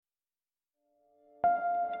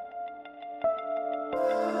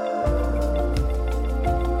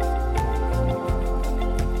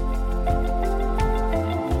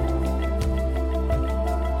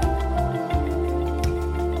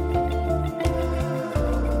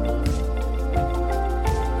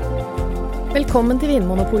Velkommen til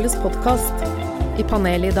Vinmonopolets podcast. I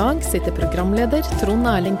panelet I dag sitter programleder Trond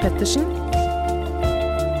Erling Pettersen.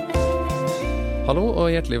 Hallo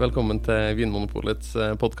og hjertelig velkommen til Vinmonopolets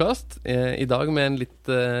podcast. I dag med en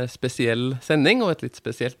litt spesiell sending og et litt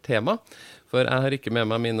spesielt tema. For jeg har ikke med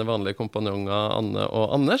meg mine vanlige kompanjonger Anne og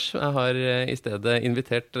Anders. Jeg har I stedet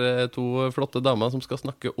invitert to flotte damer som skal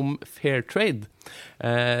snakke om Fairtrade.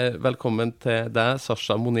 Velkommen til deg,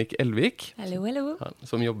 Sasha Monique Elvik. Hallo, hallo.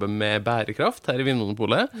 Som jobber med bærekraft her I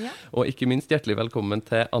Vinmonopolet. Ja. Og ikke minst hjertelig velkommen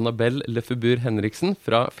til Annabelle Lefebur Henriksen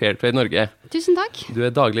fra Fairtrade Norge. Tusen takk. Du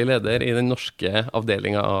daglig leder I den norske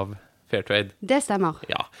avdelingen av Fairtrade. Det stemmer.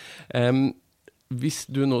 Ja. Hvis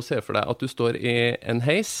du nå ser for deg at du står I en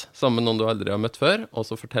heis sammen med noen du aldri har møtt før, og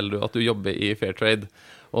så forteller du at du jobber I Fairtrade,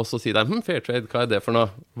 og så sier de, Fairtrade, hva det for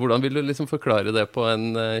noe? Hvordan vil du liksom forklare det på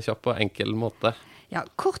en kjapp og enkel måte? Ja,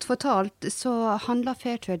 kort fortalt så handler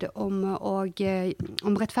Fairtrade om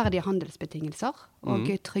rettferdige handelsbetingelser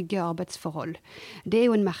og trygge arbeidsforhold. Det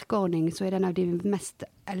jo en merkeordning, så den av de mest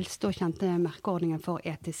eldste og kjente merkeordningen for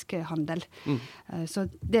etisk handel. Så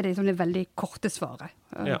det liksom det veldig korte svaret.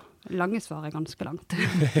 Ja. Lange svaret ganske langt.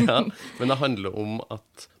 Ja, men det handler om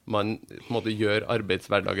at man på en måte gjør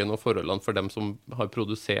arbeidshverdagen og forholdene for dem som har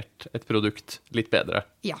produsert et produkt litt bedre.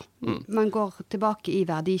 Ja, man går tilbake I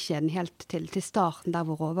verdikjeden helt til starten der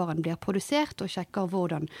hvor råvaren blir produsert og sjekker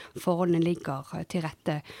hvordan forholdene ligger til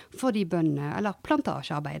rette for de bøndene eller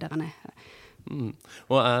plantasjearbeiderne.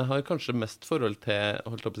 Og jeg har kanskje mest forhold til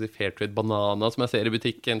holdt på å si, Fairtrade bananer som jeg ser I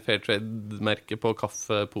butikken, Fairtrade-merke på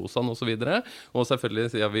kaffeposene og så videre. Og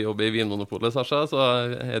selvfølgelig, siden vi jobber I Vinmonopolet, Sasha, så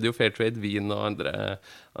det jo Fairtrade vin og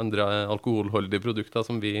andre alkoholholdige produkter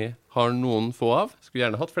som vi har noen få av. Skulle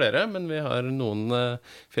gjerne hatt flere, men vi har noen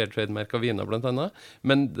Fairtrade-merker viner blant annet.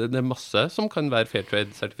 Men det masse som kan være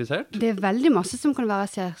Fairtrade-sertifisert. Det veldig masse som kan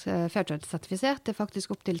være Fairtrade-sertifisert. Det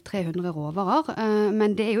faktisk opp til 300 råvarer.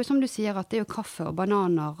 Men det jo som du sier at det jo kaffe og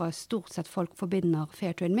bananer stort sett folk forbinder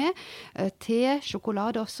Fairtrade med. Te,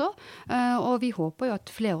 sjokolade også. Og vi håper jo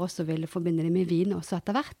at flere også vil forbinde det med vin også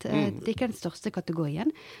etter hvert. Det ikke den største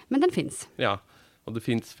kategorien, men den finnes. Ja, og det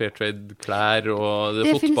finnes Fairtrade-klær, og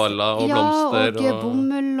det fotballer og blomster. Ja, og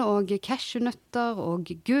bomull, og cashewnøtter,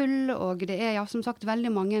 og gull, og det ja, som sagt,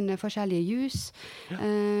 veldig mange forskjellige jus. Ja.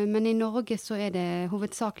 Men I Norge så det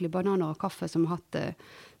hovedsakelig bananer og kaffe som har hatt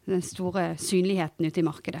den store synligheten ute I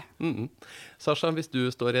markedet. Sasha, hvis du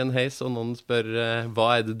står I en heis og noen spør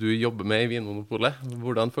hva det du jobber med I Vinmonopolet,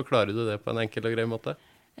 hvordan forklarer du det på en enkel og grei måte?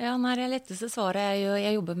 Ja, det letteste svaret jo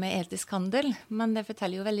jeg jobber med etisk handel, men det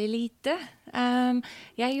forteller jo veldig lite.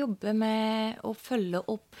 Jeg jobber med å følge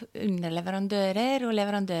opp underleverandører og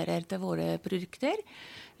leverandører til våre produkter.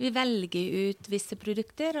 Vi velger ut visse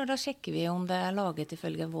produkter, og da sjekker vi om det laget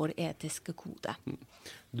ifølge vår etiske kode.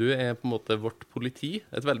 Du på en måte vårt politi,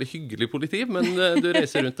 et veldig hyggelig politi, men du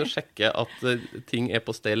reiser rundt og sjekker at ting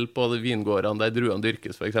på stell på vingårdene der druene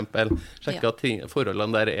dyrkes for eksempel. Sjekker at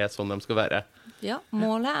forholdene der sånn de skal være. Ja,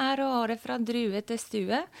 målet å ha det fra drue til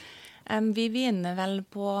stue. Vi begynner vel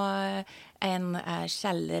på en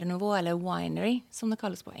kjellernivå, eller winery, som det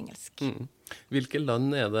kalles på engelsk. Hvilke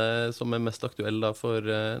land det som mest aktuelle da for,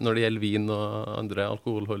 når det gjelder vin og andre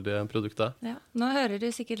alkoholholdige produkter? Ja, nå hører du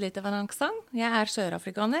sikkert litt av en aksent. Jeg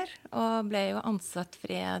sørafrikaner, og ble jo ansatt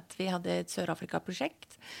fordi at vi hadde et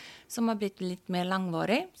Sør-Afrika-prosjekt som har blitt litt mer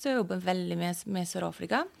langvarig, så jeg jobber veldig med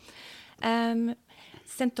Sør-Afrika.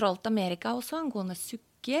 Sentralt Amerika også, angående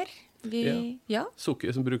sukker.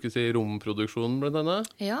 Sukker som brukes I romproduksjonen blant annet?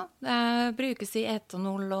 Ja, det brukes I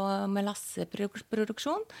etanol og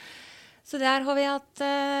melasseproduksjon. Så der har vi hatt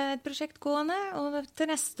et prosjekt gående, og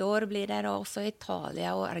til neste år blir det også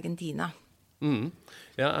Italia og Argentina.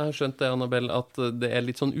 Ja, jeg har skjønt det, Annabelle, at det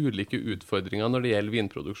litt sånn ulike utfordringer når det gjelder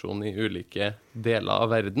vinproduksjon I ulike deler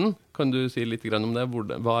av verden. Kan du si litt grann om det?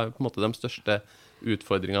 Hva på en måte de største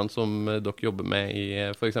utfordringene som dere jobber med I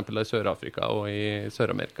for eksempel I Sør-Afrika og I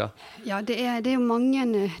Sør-Amerika? Ja, det jo mange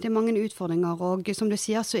utfordringer, og som du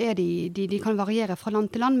sier så de kan variere fra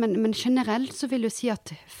land til land, men generelt så vil jeg si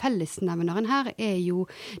at fellesnevneren her jo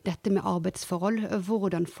dette med arbeidsforhold,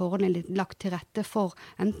 hvordan forholdene lagt til rette for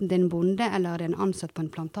enten det en bonde eller det en ansatt på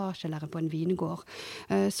en plantasje eller på en vingård.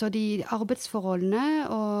 Så de arbeidsforholdene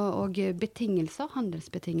og betingelser,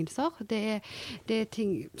 handelsbetingelser, det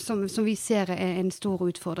ting som vi ser en en stor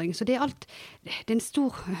utfordring. Så det er en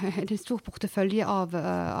stor portefølje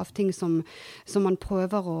av ting som man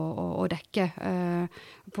prøver å dekke.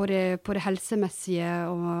 På det helsemessige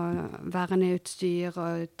og verneutstyr,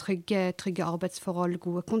 trygge arbeidsforhold,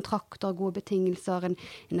 gode kontrakter, gode betingelser,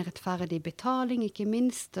 en rettferdig betaling, ikke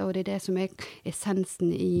minst, og det er det som er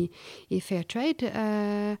essensen i Fairtrade.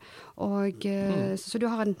 Så du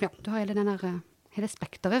har hele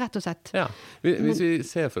spekteret, rett og slett. Ja, hvis vi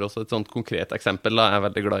ser for oss et sånt konkret eksempel, da er jeg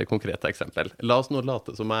veldig glad i konkrete eksempel. La oss nå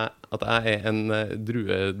late som at jeg er en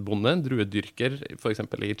druebonde, en druedyrker, for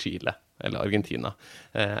eksempel i Chile eller Argentina.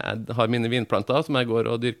 Jeg har mine vinplanter som jeg går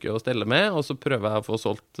og dyrker og steller med, og så prøver jeg å få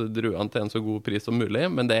solgt druene til en så god pris som mulig,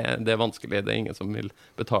 men det er vanskelig, det er ingen som vil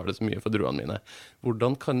betale så mye for druene mine.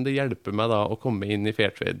 Hvordan kan det hjelpe meg da å komme inn i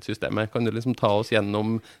Fairtrade-systemet? Kan du liksom ta oss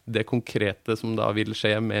gjennom det konkrete som da vil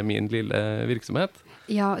skje med min lille virksomhet?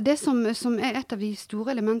 Ja, det som er et av de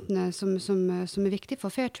store elementene som er viktig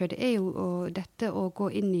for Fairtrade, er jo dette å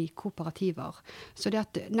gå inn i kooperativer. Så det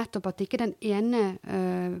at nettopp at ikke den ene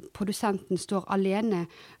produsenten står alene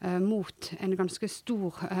mot en ganske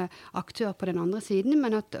stor aktør på den andre siden,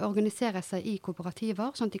 men at organisere seg i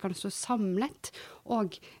kooperativer, sånn at de kan stå samlet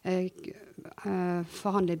og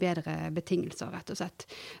forhandle bedre betingelser, rett og slett.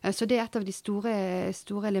 Så det er et av de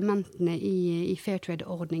store elementene i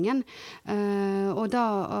Fairtrade-ordningen. Og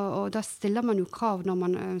da stiller man jo krav når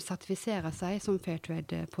man sertifiserer seg som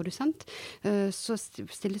Fairtrade-produsent, så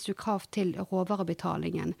stilles jo krav til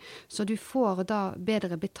råvarebetalingen. Så du får da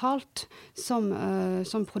bedre betalt som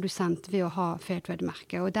produsent ved å ha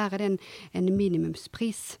Fairtrade-merke, og der er det en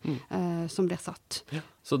minimumspris som blir satt. Ja.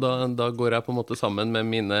 Så da går jeg på en måte sammen med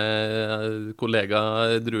mine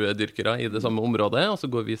kollegaer druedyrkere i det samme området, og så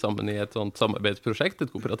går vi sammen i et sånt samarbeidsprosjekt,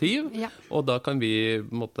 et kooperativ, og da kan vi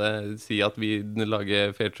på en måte si at vi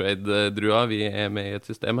lager Fairtrade-druer, vi er med i et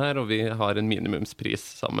system her, og vi har en minimumspris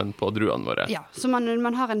sammen på druene våre. Ja, så man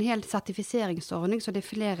har en hel sertifiseringsordning, så det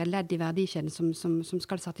er flere ledd i verdikjeden som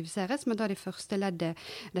skal sertifiseres, men da er det første leddet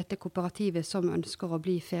dette kooperativet som ønsker å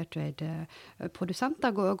bli Fairtrade-produsent,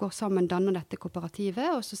 da går sammen, danner dette kooperativet,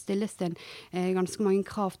 og så stilles det ganske mange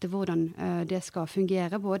krav til hvordan det skal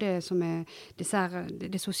fungere, både som er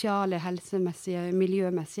det sosiale, helsemessige,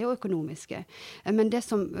 miljømessige og økonomiske. Men det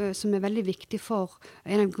som er veldig viktig for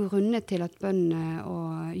en av grunnene til at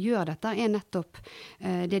bøndene gjør dette, er nettopp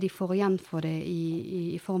det de får igjen for det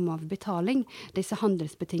i form av betaling, disse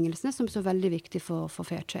handelsbetingelsene som er så veldig viktig for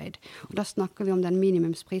Fairtrade. Og da snakker vi om den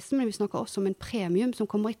minimumsprisen, men vi snakker også om en premium som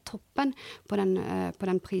kommer i toppen på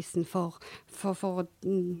den prisen for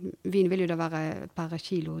vin vil jo da være per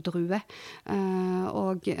kilo drue.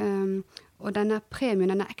 Og denne premien,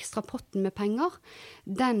 denne ekstra potten med penger,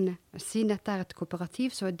 siden dette er et kooperativ,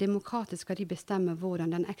 så er demokratisk at de bestemmer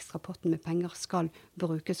hvordan den ekstra potten med penger skal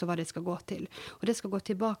brukes, og hva det skal gå til. Og det skal gå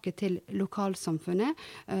tilbake til lokalsamfunnet,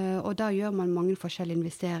 og da gjør man mange forskjellige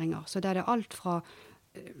investeringer. Så det er alt fra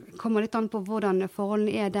kommer litt an på hvordan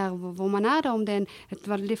forholdene er der hvor man er. Da. Om det er et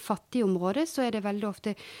veldig fattig område, så er det veldig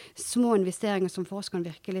ofte små investeringer som for oss kan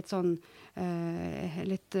virke litt sånn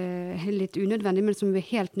litt unødvendig, men som er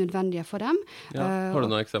helt nødvendige for dem. Ja, har du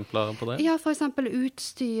noen eksempler på det? Ja, for eksempel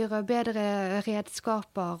utstyr, bedre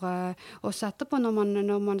redskaper, og så etterpå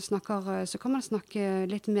når man snakker, så kan man snakke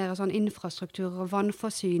litt mer sånn infrastruktur og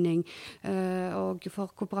vannforsyning, og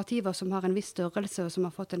for kooperativer som har en viss størrelse og som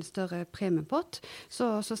har fått en større premiepott,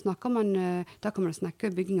 så snakker man, da kan man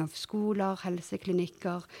snakke bygging av skoler,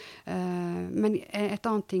 helseklinikker, men et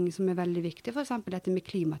annet ting som er veldig viktig, for eksempel dette med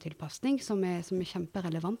klimatilpasning, som er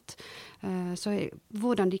kjemperelevant. Så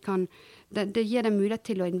hvordan de kan, det gir dem mulighet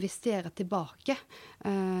til å investere tilbake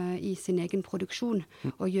i sin egen produksjon,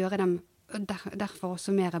 og gjøre dem derfor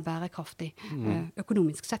også mer bærekraftig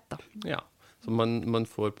økonomisk sett da. Ja. Så man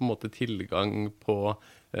får på en måte tilgang på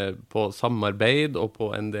samarbeid og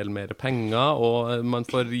på en del mer penger, og man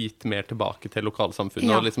får gitt mer tilbake til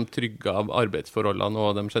lokalsamfunnet, og liksom trygge av arbeidsforholdene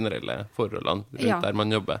og de generelle forholdene rundt der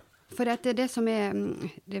man jobber. For det som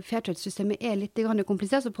det Fairtrade-systemet er litt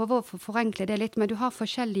komplisert, så prøver å forenkle det litt, men du har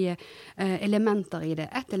forskjellige elementer i det.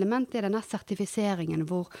 Et element er denne sertifiseringen,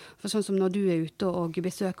 for sånn som når du er ute og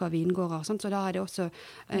besøker vingårder, så da er det også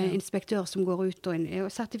inspektør som går ut og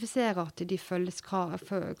sertifiserer at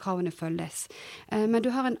kravene følges. Men du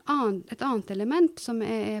har et annet element som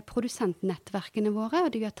er produsentnettverkene våre,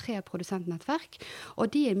 og vi har 3 produsentnettverk,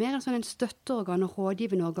 og de er mer en støtteorgan og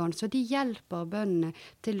rådgivende organ, så de hjelper bøndene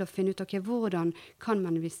til å finne finne ut, hvordan kan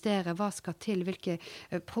man investere, hva skal til, hvilke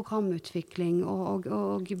programutvikling,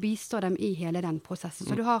 og bistå dem i hele den prosessen.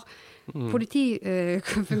 Så du har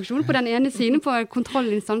politifunksjon på den ene siden, på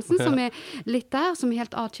kontrollinstansen, som litt der, som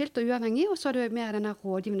helt atskilt og uavhengig, og så har du mer denne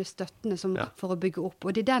rådgivende støttene for å bygge opp.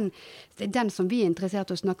 Og det er den som vi er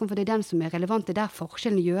interessert i å snakke om, for det er den som er relevant, det er der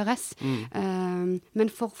forskjellen gjøres. Men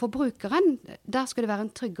for forbrukeren, der skal det være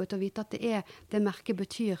en trygghet å vite at det merket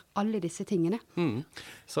betyr alle disse tingene.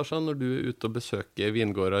 Sasha, når du er ute og besøker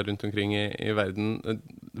vingårder rundt omkring i verden,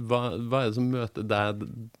 hva er det som møter deg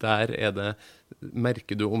der?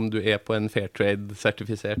 Merker du om du er på en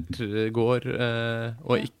Fairtrade-sertifisert gård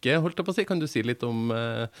og ikke, holdt jeg på å si? Kan du si litt om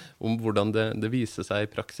hvordan det viser seg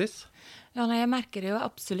i praksis? Ja, jeg merker det jo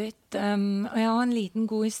absolutt. Og jeg har en liten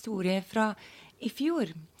god historie fra i fjor,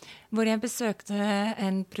 hvor jeg besøkte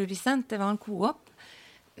en produsent, det var en Coop,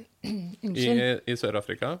 I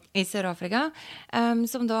Sør-Afrika? I Sør-Afrika,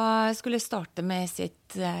 som da skulle starte med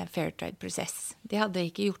sitt Fairtrade-prosess. De hadde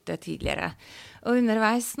ikke gjort det tidligere. Og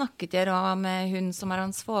underveis snakket jeg da med hun som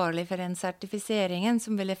ansvarlig for den sertifiseringen,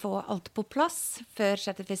 som ville få alt på plass før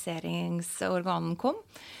sertifiseringsorganen kom,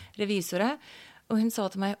 revisoret. Og hun sa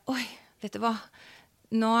til meg, oi, vet du hva?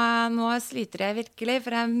 Nå sliter jeg virkelig,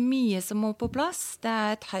 for det er mye som må på plass. Det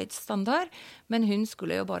er et høyt standard, men hun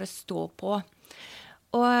skulle jo bare stå på.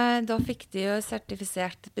 Og da fikk de jo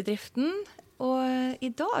sertifisert bedriften, og i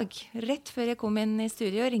dag, rett før jeg kom inn i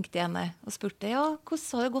studio, ringte jeg henne og spurte, hvordan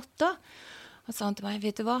har det gått da? Og sa han til meg,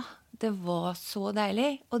 vet du hva, det var så deilig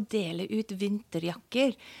å dele ut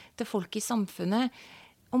vinterjakker til folk i samfunnet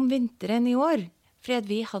om vinteren i år,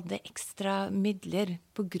 fordi vi hadde ekstra midler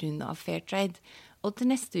på grunn av Fairtrade. Og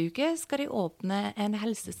til neste uke skal de åpne en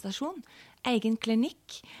helsestasjon, egen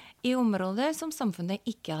klinikk, i områder som samfunnet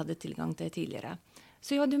ikke hadde tilgang til tidligere.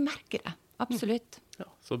 Så ja, du merker det. Absolutt. Ja,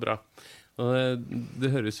 så bra. Og det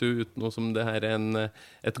høres jo ut nå som det her er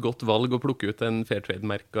et godt valg å plukke ut en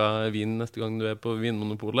Fairtrade-merket vin neste gang du er på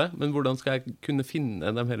Vinmonopolet. Men hvordan skal jeg kunne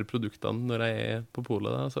finne de her produktene når jeg er på polet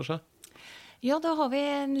da, Sasha? Ja, da har vi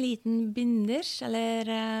en liten binders, eller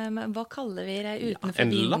hva kaller vi det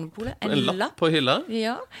utenfor Vinmonopolet? En lapp på hylla?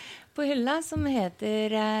 Ja, på hylla som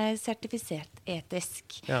heter sertifisert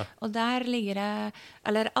etisk. Ja. Og der ligger det,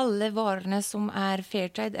 eller alle varene som er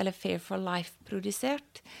Fairtrade eller Fair for Life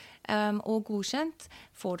produsert og godkjent,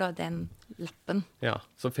 får da den lappen. Ja,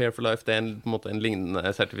 så Fair for Life det er på en måte en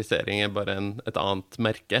lignende sertifisering, bare et annet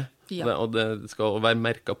merke. Ja. Og det skal være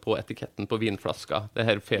merket på etiketten på vinflaska. Det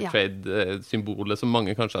her Fairtrade-symbolet som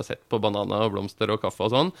mange kanskje har sett på bananer og blomster og kaffe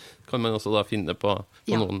og sånn, kan man også da finne på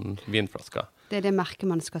noen vinflasker. Det er det merket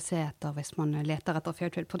man skal se etter hvis man leter etter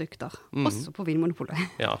Fairtrade-produkter, også på Vinmonopolet.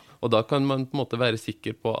 Ja, og da kan man på en måte være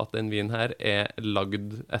sikker på at en vin her er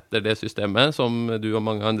lagd etter det systemet som du og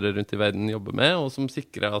mange andre rundt i verden jobber med, og som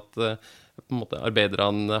sikrer at på en måte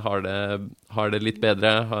arbeiderne har det litt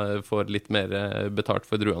bedre, får litt mer betalt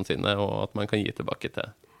for druene sine, og at man kan gi tilbake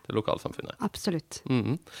til lokalsamfunnet. Absolutt.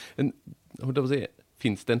 Holdt jeg på å si,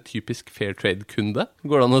 finnes det en typisk Fairtrade-kunde?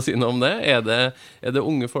 Går det an å si noe om det? Er det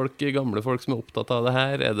unge folk, gamle folk som er opptatt av det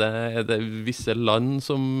her? Er det visse land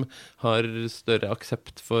som har større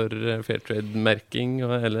aksept for Fairtrade-merking,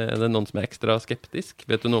 eller er det noen som er ekstra skeptisk?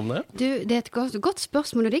 Vet du noe om det? Det er et godt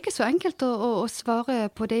spørsmål, og det er ikke så enkelt å svare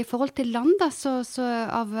på det. I forhold til land, da, så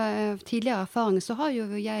av tidligere erfaring, så har jo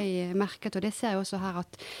jeg merket, og det ser jeg også her,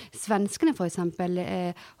 at svenskene for eksempel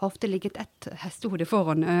har ofte ligget ett hestehode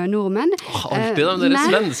foran nordmenn. Alltid da, det er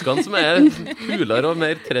svenskene som er kulere og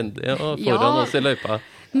mer trendy og foran oss i løypa.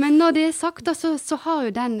 Men når det er sagt, da, så har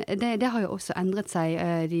jo det har jo også endret seg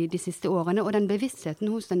de siste årene, og den bevisstheten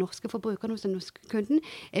hos den norske forbrukeren, hos den norske kunden,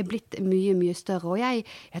 er blitt mye, mye større. Og jeg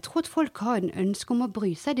tror at folk har en ønske om å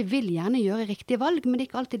bry seg. De vil gjerne gjøre riktige valg, men det er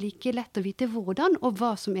ikke alltid like lett å vite hvordan og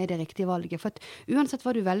hva som er det riktige valget. For at uansett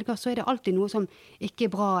hva du velger, så er det alltid noe som ikke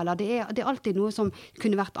er bra, eller det er alltid noe som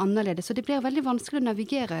kunne vært annerledes. Så det blir veldig vanskelig å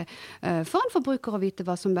navigere for en forbruker å vite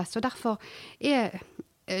hva som er best. Og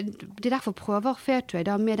derfor prøver Fairtrade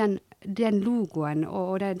da, med den logoen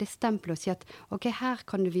og det stempelet å si at ok, her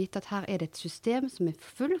kan du vite at her er det et system som er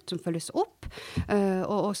fullt, som følges opp,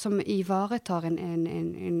 og som ivaretar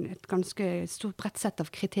et ganske stort bredt sett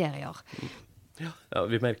av kriterier. Ja,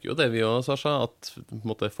 vi merker jo det vi også, Sasha, at på en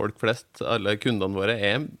måte, folk flest, alle kundene våre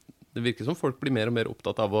det virker som folk blir mer og mer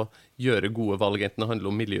opptatt av å gjøre gode valg, enten det handler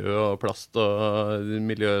om miljø og plast og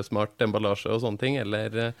miljøsmart emballasje og sånne ting,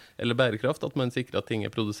 eller bærekraft, at man sikrer at ting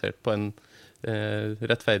er produsert på en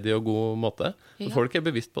rettferdig og god måte. Ja. Folk er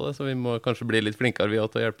bevisst på det, så vi må kanskje bli litt flinkere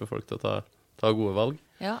til å hjelpe folk til å ta gode valg.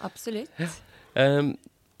 Ja, absolutt. Ja.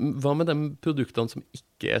 Hva med de produktene som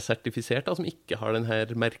ikke sertifisert, som ikke har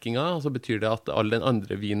denne merkingen? Altså betyr det at all den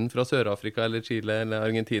andre vinen fra Sør-Afrika eller Chile eller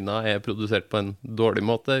Argentina produsert på en dårlig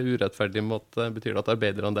måte, urettferdig måte? Betyr det at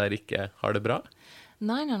arbeiderne der ikke har det bra?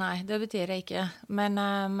 Nei, det betyr det ikke. Men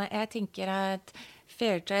jeg tenker at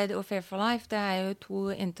Fairtrade og Fair for Life, det jo 2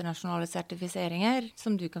 internasjonale sertifiseringer,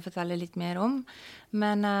 som du kan fortelle litt mer om.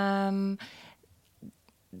 Men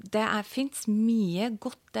det finnes mye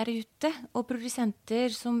godt der ute, og produsenter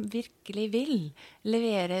som virkelig vil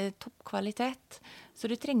levere toppkvalitet. Så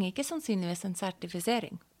du trenger ikke sannsynligvis en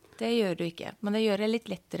sertifisering. Det gjør du ikke, men det gjør det litt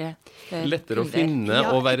lettere for lettere kunder. Å finne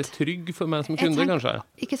og være trygg for meg som kunde, kanskje?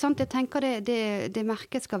 Ikke sant, jeg tenker det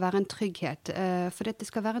merket skal være en trygghet, for det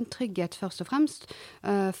skal være en trygghet først og fremst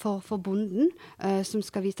for bonden, som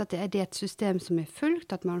skal vise at det et system som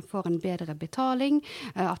fulgt, at man får en bedre betaling,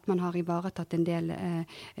 at man har ivaretatt en del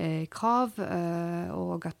krav,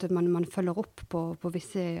 og at man følger opp på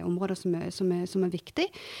visse områder som viktig.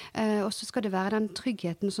 Og så skal det være den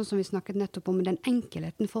tryggheten, sånn som vi snakket nettopp om, den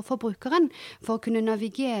enkelheten for forbrukeren, for å kunne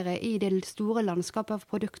navigere i det store landskapet av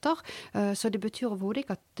produkter. Så det betyr overhodet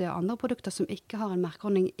ikke at andre produkter som ikke har en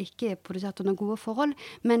merkeordning ikke produsert under gode forhold,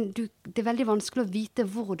 men det veldig vanskelig å vite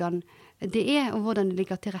hvordan det og hvordan det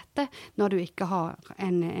ligger til rette når du ikke har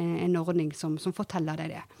en ordning som forteller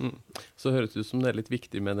deg det. Så høres det ut som det litt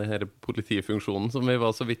viktig med denne politifunksjonen som vi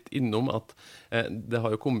var så vidt innom, at det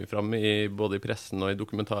har jo kommet fram både i pressen og i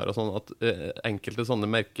dokumentarer og sånn, at enkelte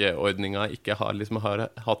sånne merkeordninger ikke har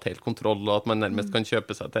hatt helt kontroll, og at man nærmest kan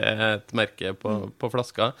kjøpe seg til et merke på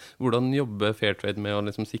flaska. Hvordan jobber Fairtrade med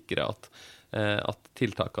å sikre at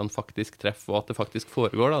tiltakene faktisk treffer, og at det faktisk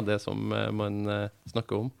foregår, det som man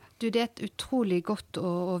snakker om? Det et utrolig godt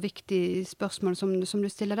og viktig spørsmål som du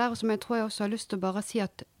stiller der, og som jeg tror jeg også har lyst til å bare si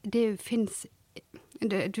at det finnes.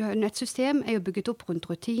 Et system jo bygget opp rundt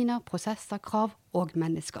rutiner, prosesser, krav og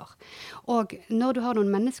mennesker. Og når du har noen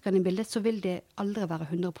mennesker i bildet, så vil det aldri være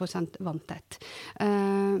 100% vanntett.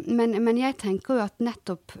 Men jeg tenker jo at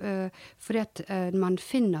nettopp fordi at man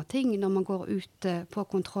finner ting når man går ut på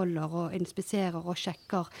kontroller og inspiserer og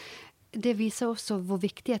sjekker, det viser også hvor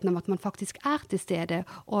viktigheten av at man faktisk til stede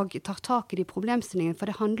og tar tak i de problemstillingene,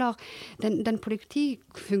 for det handler, den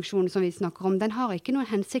politifunksjonen som vi snakker om, den har ikke noen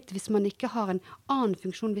hensikt hvis man ikke har en annen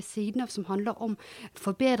funksjon ved siden av som handler om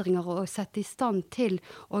forbedringer og sette i stand til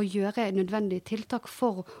å gjøre nødvendige tiltak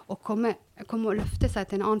for å komme og løfte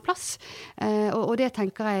seg til en annen plass. Og det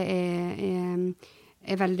tenker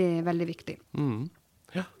jeg veldig, veldig viktig.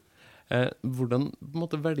 Hvordan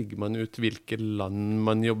velger man ut hvilke land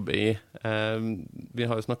man jobber i? Vi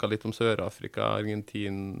har jo snakket litt om Sør-Afrika,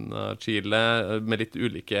 Argentina, Chile, med litt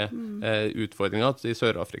ulike utfordringer. I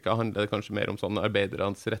Sør-Afrika handler det kanskje mer om sånn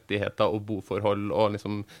arbeidernes rettigheter og boforhold og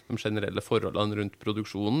de generelle forholdene rundt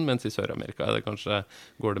produksjonen, mens i Sør-Amerika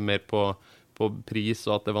går det mer på pris,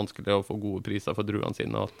 og at det vanskelig å få gode priser for druene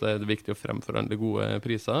sine, og at det viktig å fremforhandle gode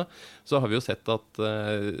priser. Så har vi jo sett at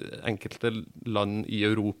enkelte land i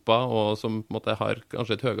Europa, og som på en måte har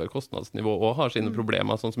kanskje et høyere kostnadsnivå, og har sine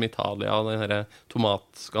problemer, sånn som Italia, denne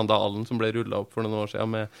tomatskandalen som ble rullet opp for noen år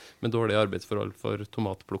siden med dårlige arbeidsforhold for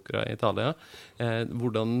tomatplukkere i Italia.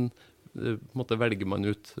 Hvordan velger man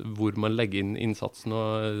ut hvor man legger inn innsatsen,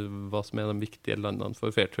 og hva som de viktige landene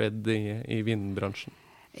for Fairtrade i vinbransjen?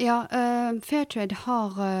 Ja, Fairtrade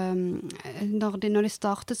har, når de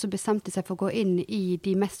startet, så bestemte de seg for å gå inn i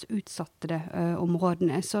de mest utsatte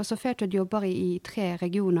områdene. Så Fairtrade jobber i 3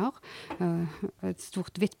 regioner. Et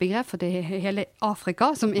stort vidt begrep, for det hele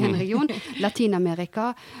Afrika som en region,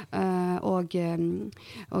 Latinamerika og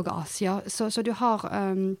Asia. Så du har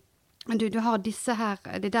Du har disse her,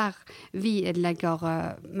 det der vi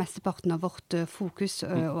legger mesteparten av vårt fokus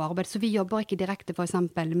og arbeid. Så vi jobber ikke direkte for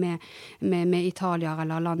eksempel med Italia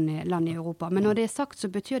eller land i Europa. Men når det sagt, så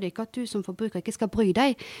betyr det ikke at du som forbruker ikke skal bry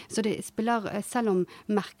deg. Så det spiller, selv om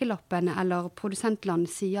merkelappen eller produsentland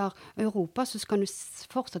sier Europa, så skal du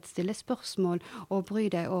fortsatt stille spørsmål og bry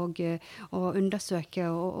deg og undersøke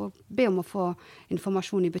og be om å få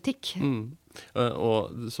informasjon i butikk.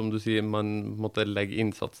 Og som du sier, man måtte legge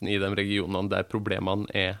innsatsen i de regionene der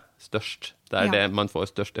problemene størst. Der det man får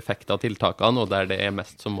størst effekt av tiltakene, og der det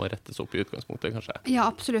mest som må rettes opp i utgangspunktet, kanskje. Ja,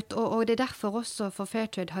 absolutt. Og det derfor også for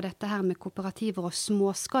Fairtrade har dette her med kooperativer og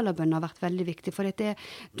småskalabønder vært veldig viktig. For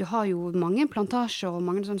du har jo mange plantasjer og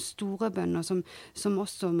mange sånne store bønder som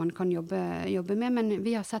også man kan jobbe med, men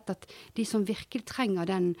vi har sett at de som virkelig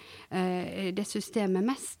trenger det systemet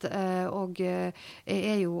mest, og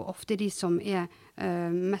jo ofte de som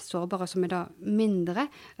mest sårbare, som da mindre,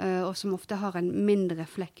 og som ofte har en mindre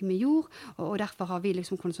flekk med jord, og derfor har vi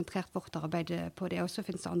liksom konsentrert vårt arbeid på det. Og så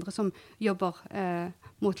finnes det andre som jobber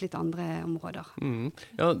mot litt andre områder.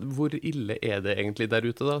 Ja, hvor ille det egentlig der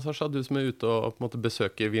ute da, Sasha? Du som ute og på en måte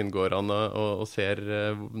besøker vingårdene og ser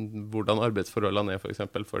hvordan arbeidsforholdene for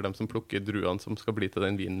eksempel for dem som plukker druene som skal bli til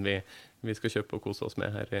den vinen vi skal kjøpe og kose oss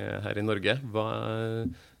med her i Norge.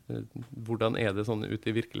 Hvordan det sånn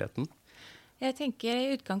ute i virkeligheten? Jeg tenker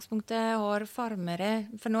i utgangspunktet har farmere,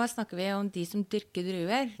 for nå snakker vi om de som dyrker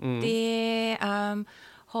druer, de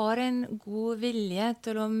har en god vilje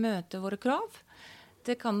til å møte våre krav.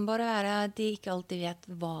 Det kan bare være at de ikke alltid vet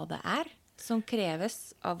hva det som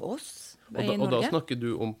kreves av oss i Norge. Og da snakker du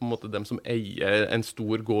om på en måte dem som eier en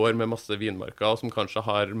stor gård med masse vinmarker, som kanskje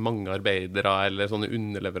har mange arbeidere eller sånne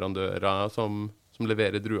underleverandører som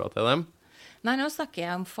leverer druer til dem? Nei, nå snakker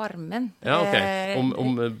jeg om farmen. Ja, ok.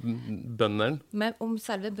 Om bønderen? Om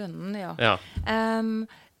selve bønden, ja.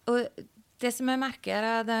 Og det som jeg merker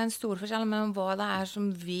det en stor forskjell mellom hva det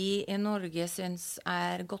som vi i Norge synes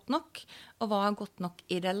godt nok, og hva godt nok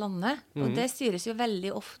i det landet. Og det styres jo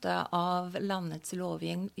veldig ofte av landets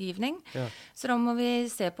lovgivning. Ja. Så da må vi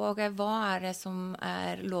se på hva det som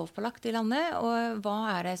lovpålagt i landet, og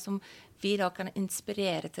hva det som vi da kan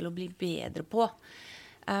inspirere til å bli bedre på.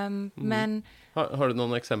 Men har du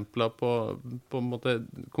noen eksempler på en måte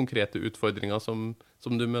konkrete utfordringer som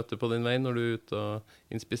du møter på din vei når du ute og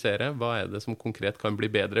inspiserer? Hva det som konkret kan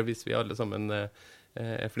bli bedre hvis vi alle sammen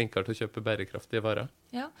flinkere til å kjøpe bærekraftige varer?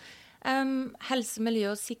 Ja, helse,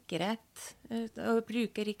 miljø og sikkerhet, å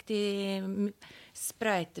bruke riktig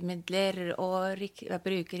sprøytemidler og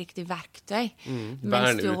bruke riktig verktøy.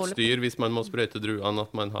 Verneutstyr, hvis man må sprøyte druene,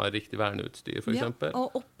 at man har riktig verneutstyr, for eksempel. Ja,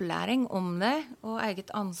 og opplæring om det, og eget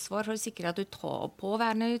ansvar for å sikre at du tar på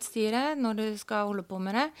verneutstyret når du skal holde på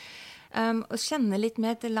med det. Og kjenne litt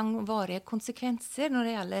mer til langvarige konsekvenser når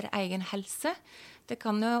det gjelder egen helse. Det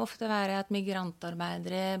kan jo ofte være at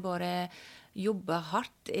migrantarbeidere bare jobber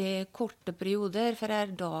hardt i korte perioder, for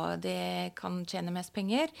da det kan tjene mest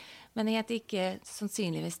penger, men at de ikke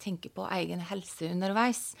sannsynligvis tenker på egen helse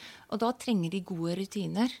underveis. Og da trenger de gode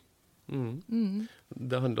rutiner.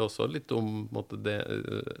 Det handler også litt om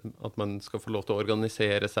at man skal få lov til å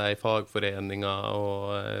organisere seg i fagforeninger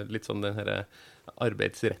og litt sånn den her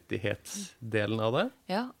arbeidsrettighetsdelen av det.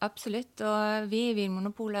 Ja, absolutt. Og vi i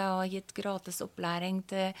Vinmonopolet har gitt gratis opplæring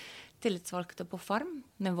til tillitsvalgte på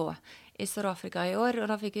farmnivå i Sør-Afrika i år, og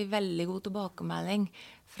da fikk vi veldig god tilbakemelding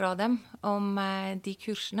fra dem om de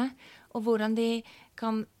kursene, og hvordan de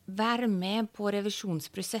kan være med på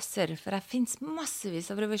revisjonsprosesser, for det finnes massevis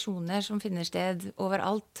av revisjoner som finner sted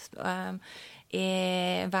overalt i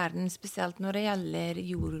verden, spesielt når det gjelder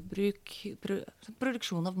jordbruk,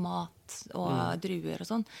 produksjon av mat og druer og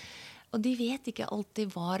sånn. Og de vet ikke alltid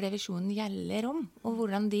hva revisjonen gjelder om, og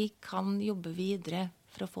hvordan de kan jobbe videre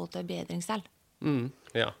for å få til bedring selv.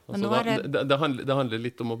 Ja, altså det handler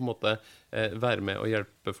litt om å på en måte være med og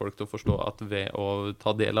hjelpe folk til å forstå at ved å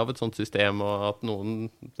ta del av et sånt system, og at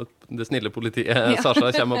det snille politiet, Sasha,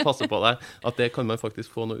 kommer og passer på deg, at det kan man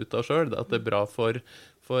faktisk få noe ut av selv, at det bra for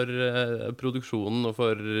produksjonen og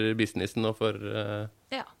for businessen og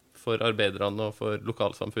for arbeiderne og for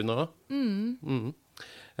lokalsamfunnet også.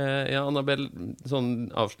 Ja, Annabelle, sånn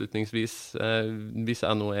avslutningsvis, hvis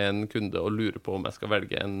jeg nå en kunde og lurer på om jeg skal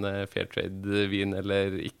velge en Fairtrade-vin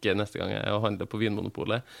eller ikke neste gang jeg handler på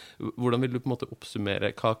Vinmonopolet, hvordan vil du på en måte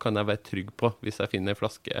oppsummere, hva kan jeg være trygg på hvis jeg finner en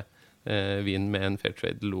flaske vin med en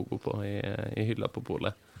Fairtrade-logo på i hylla på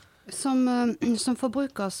polet? Som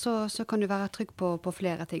forbruker så kan du være trygg på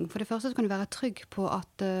flere ting. For det første så kan du være trygg på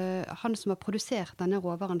at han som har produsert denne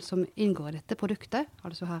råvaren som inngår i dette produktet,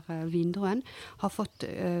 altså her vindruen, har fått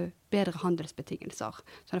bedre handelsbetingelser.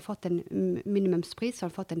 Så han har fått en minimumspris, så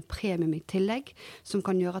han har fått en premium i tillegg, som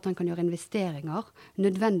kan gjøre at han kan gjøre investeringer,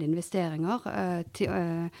 nødvendige investeringer,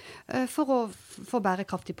 for å få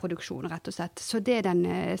bærekraftig produksjon, rett og slett. Så det den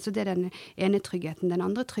ene tryggheten. Den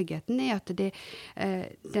andre tryggheten at de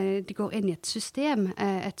går inn i et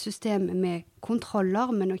system med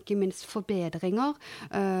kontroller, men ikke minst forbedringer,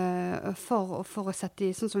 for å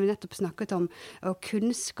sette, sånn som vi nettopp snakket om, og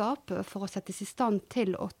kunnskap, for å settes i stand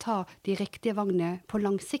til å ta de riktige vagnene på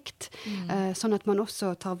lang sikt, sånn at man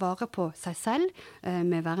også tar vare på seg selv,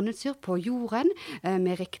 med verneutstyr på jorden,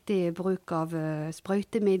 med riktig bruk av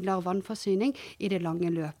sprøytemidler, vannforsyning i det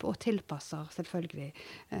lange løp, og tilpasser selvfølgelig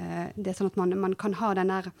det, sånn at man kan ha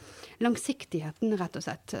den der langsiktigheten, rett og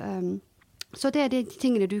slett. Så det de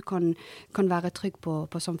tingene du kan være trygg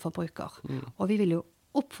på som forbruker. Og vi vil jo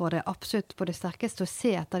oppfordrer absolutt på det sterkeste å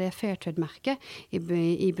se etter det Fairtrade-merket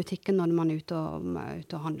i butikken når man er ute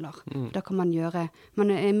og handler. Da kan man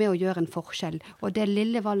er med å gjøre en forskjell. Og det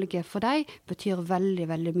lille valget for deg betyr veldig,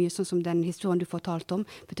 veldig mye, sånn som den historien du fortalte om,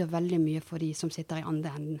 betyr veldig mye for de som sitter i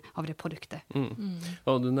andre enden av det produktet.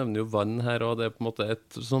 Og du nevner jo vann her, og det er på en måte et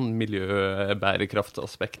sånn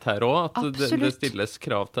miljøbærekraftsaspekt her også, at det stilles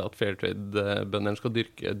krav til at Fairtrade-bøndene skal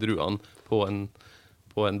dyrke druene på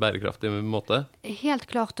en bærekraftig måte. Helt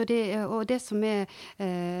klart, og det som er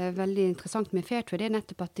veldig interessant med Fairtrade, det er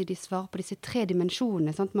nettopp at de svarer på disse 3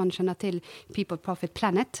 dimensjonene, sant? Man kjenner til People, Profit,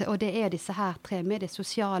 Planet, og det er disse her 3 med det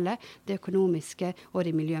sosiale, det økonomiske og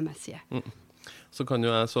det miljømessige. Så kan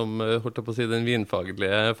jo jeg som, holdt jeg på å si, den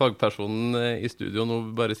vinfaglige fagpersonen i studio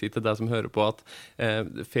nå bare si til deg som hører på at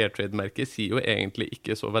Fairtrade-merket sier jo egentlig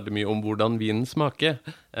ikke så veldig mye om hvordan vinen smaker.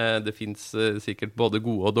 Det finnes sikkert både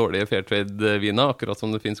gode og dårlige Fairtrade-viner, akkurat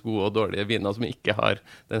som det finnes gode og dårlige viner som ikke har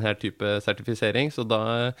denne type sertifisering. Så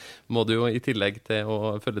da må du jo i tillegg til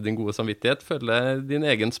å følge din gode samvittighet, følge din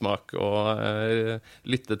egen smak og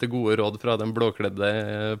lytte til gode råd fra den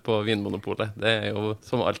blåkledde på Vinmonopolet. Det er jo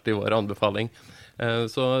som alltid vår anbefaling.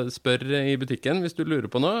 Så spør i butikken hvis du lurer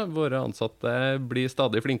på noe. Våre ansatte blir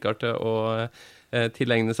stadig flinkere til å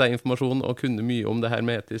tilegne seg informasjon og kunne mye om det her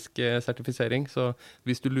med etisk sertifisering. Så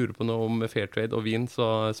hvis du lurer på noe om Fairtrade og vin,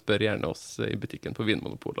 så spør gjerne oss i butikken på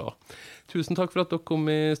Vinmonopolet. Tusen takk for at dere kom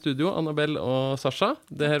i studio, Annabelle og Sasha.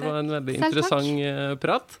 Det her var en veldig interessant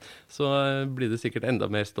prat. Så blir det sikkert enda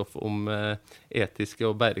mer stoff om etiske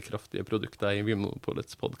og bærekraftige produkter i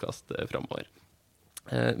Vinmonopolets podcast fremover.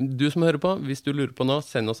 Du som hører på, hvis du lurer på noe,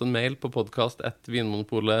 send oss en mail på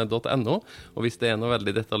podcast@vinmonopolet.no, og hvis det er noe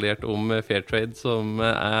veldig detaljert om Fairtrade som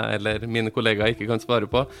jeg eller mine kollegaer ikke kan svare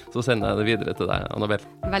på, så sender jeg det videre til deg, Annabelle.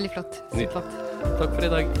 Veldig flott. Supert. Takk for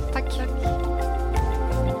i dag. Takk.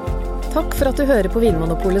 Takk for at du hører på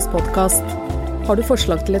Vinmonopolets podcast. Har du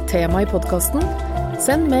forslag til et tema i podcasten?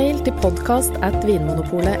 Send mail til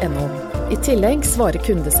podcast@vinmonopolet.no. I tillegg svarer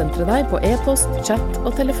kundesenteret deg på e-post, chat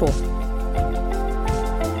og telefon.